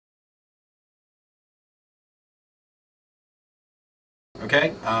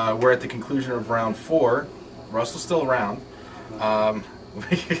Okay, we're at the conclusion of round 4. Russell's still around. The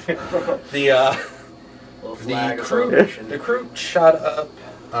Kroot shot up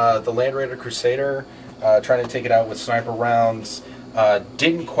the Land Raider Crusader, trying to take it out with sniper rounds.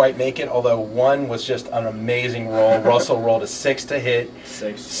 Didn't quite make it, although one was just an amazing roll. Russell rolled a 6 to hit,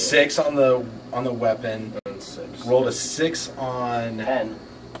 6 on the weapon, rolled a 6 on pen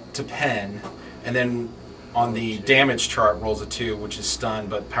to pen, and then on the damage chart rolls a 2, which is stun,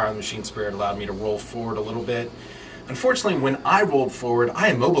 but Power of the Machine Spirit allowed me to roll forward a little bit. Unfortunately, when I rolled forward, I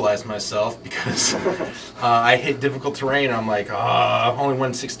immobilized myself because I hit difficult terrain. And I'm like, only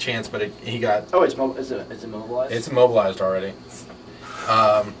 1/6 chance, but he got. Oh, it's immobilized. It's immobilized already.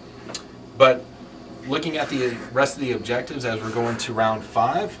 But looking at the rest of the objectives as we're going to round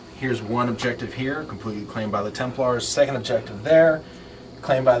 5, here's one objective here, completely claimed by the Templars. Second objective there,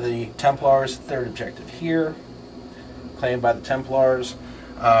 claimed by the Templars. Third objective here, claimed by the Templars.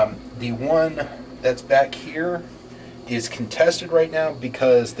 The one that's back here is contested right now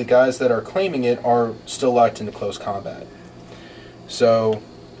because the guys that are claiming it are still locked into close combat. So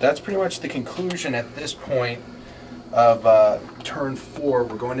that's pretty much the conclusion at this point of turn 4.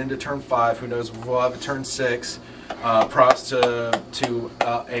 We're going into turn 5. Who knows if we'll have a turn 6. Props to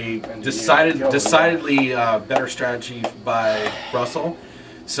a decidedly better strategy by Russell.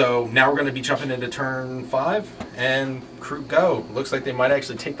 So now we're going to be jumping into turn 5 and Kroot go. Looks like they might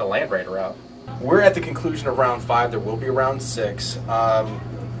actually take the Land Raider out. We're at the conclusion of round 5. There will be a round 6.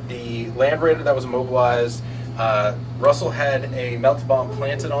 The Land Raider that was immobilized, Russell had a melted bomb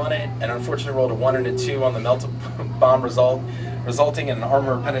planted on it, and unfortunately rolled a 1 and a 2 on the melted bomb resulting in an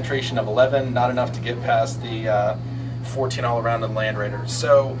armor penetration of 11, not enough to get past the 14 all around on the Land Raider.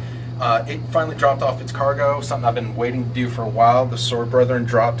 So it finally dropped off its cargo, something I've been waiting to do for a while. The Sword Brethren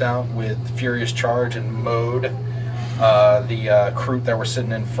dropped out with Furious Charge and mowed the Kroot that were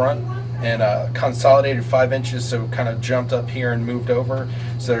sitting in front, and consolidated 5 inches, so kind of jumped up here and moved over.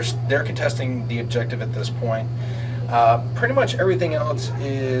 So they're contesting the objective at this point. Pretty much everything else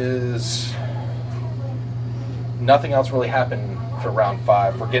is... Nothing else really happened for round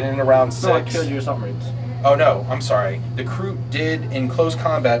 5. We're getting into round 6. No, I killed your submarines. Oh no, I'm sorry. The Kroot did, in close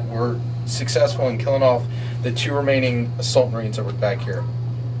combat, were successful in killing off the 2 remaining assault marines that were back here.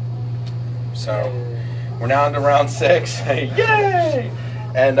 So, we're now into round 6. Yay!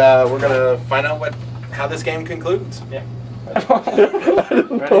 And we're gonna find out how this game concludes. Yeah. I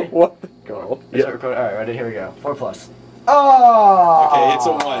don't know what to call. Yeah. Alright, ready? Here we go. 4+. Oh! Okay, it's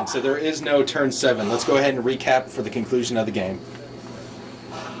a 1, so there is no turn 7. Let's go ahead and recap for the conclusion of the game.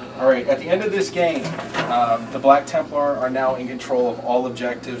 Alright, at the end of this game, the Black Templar are now in control of all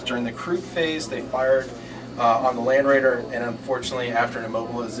objectives. During the Kroot phase, they fired on the Land Raider, and unfortunately, after an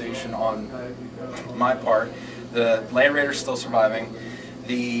immobilization on my part, the Land Raider is still surviving.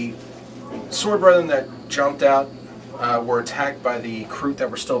 The Sword Brethren that jumped out were attacked by the Kroot that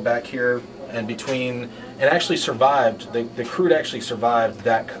were still back here, and actually survived. The Kroot actually survived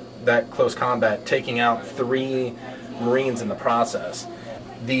that close combat, taking out 3 Marines in the process.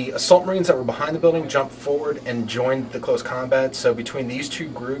 The assault marines that were behind the building jumped forward and joined the close combat. So between these 2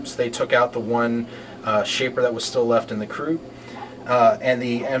 groups, they took out the one shaper that was still left in the Kroot. And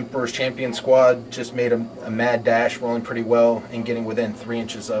the Emperor's Champion squad just made a mad dash, rolling pretty well and getting within 3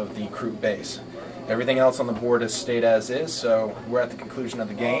 inches of the Kroot base. Everything else on the board has stayed as is, so we're at the conclusion of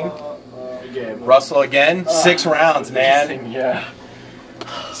the game. Russell again, 6 rounds, man. Yeah.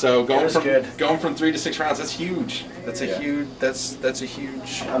 So going from 3 to 6 rounds, that's huge. That's a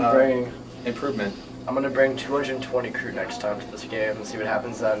huge improvement. I'm gonna bring 220 Kroot next time to this game and see what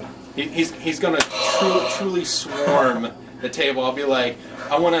happens then. He's gonna truly swarm the table. I'll be like,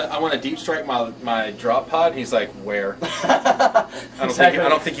 I wanna deep strike my drop pod. And he's like, where? I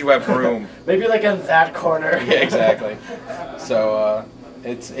don't think you have room. Maybe like in that corner. Yeah, exactly. So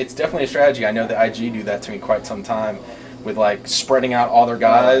it's definitely a strategy. I know that IG do that to me quite some time, with like spreading out all their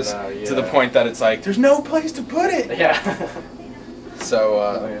guys to the point that it's like there's no place to put it. Yeah. So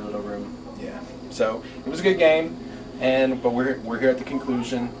a little room. Yeah. So it was a good game, but we're here at the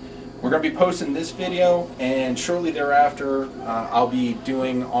conclusion. We're going to be posting this video, and shortly thereafter, I'll be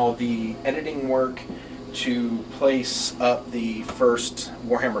doing all the editing work to place up the first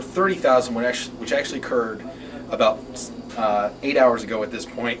Warhammer 30,000, which actually occurred about 8 hours ago at this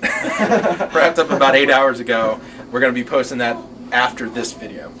point. Wrapped up about 8 hours ago. We're going to be posting that after this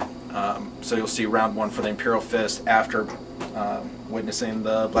video. So you'll see round 1 for the Imperial Fist after witnessing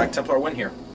the Black Templar win here.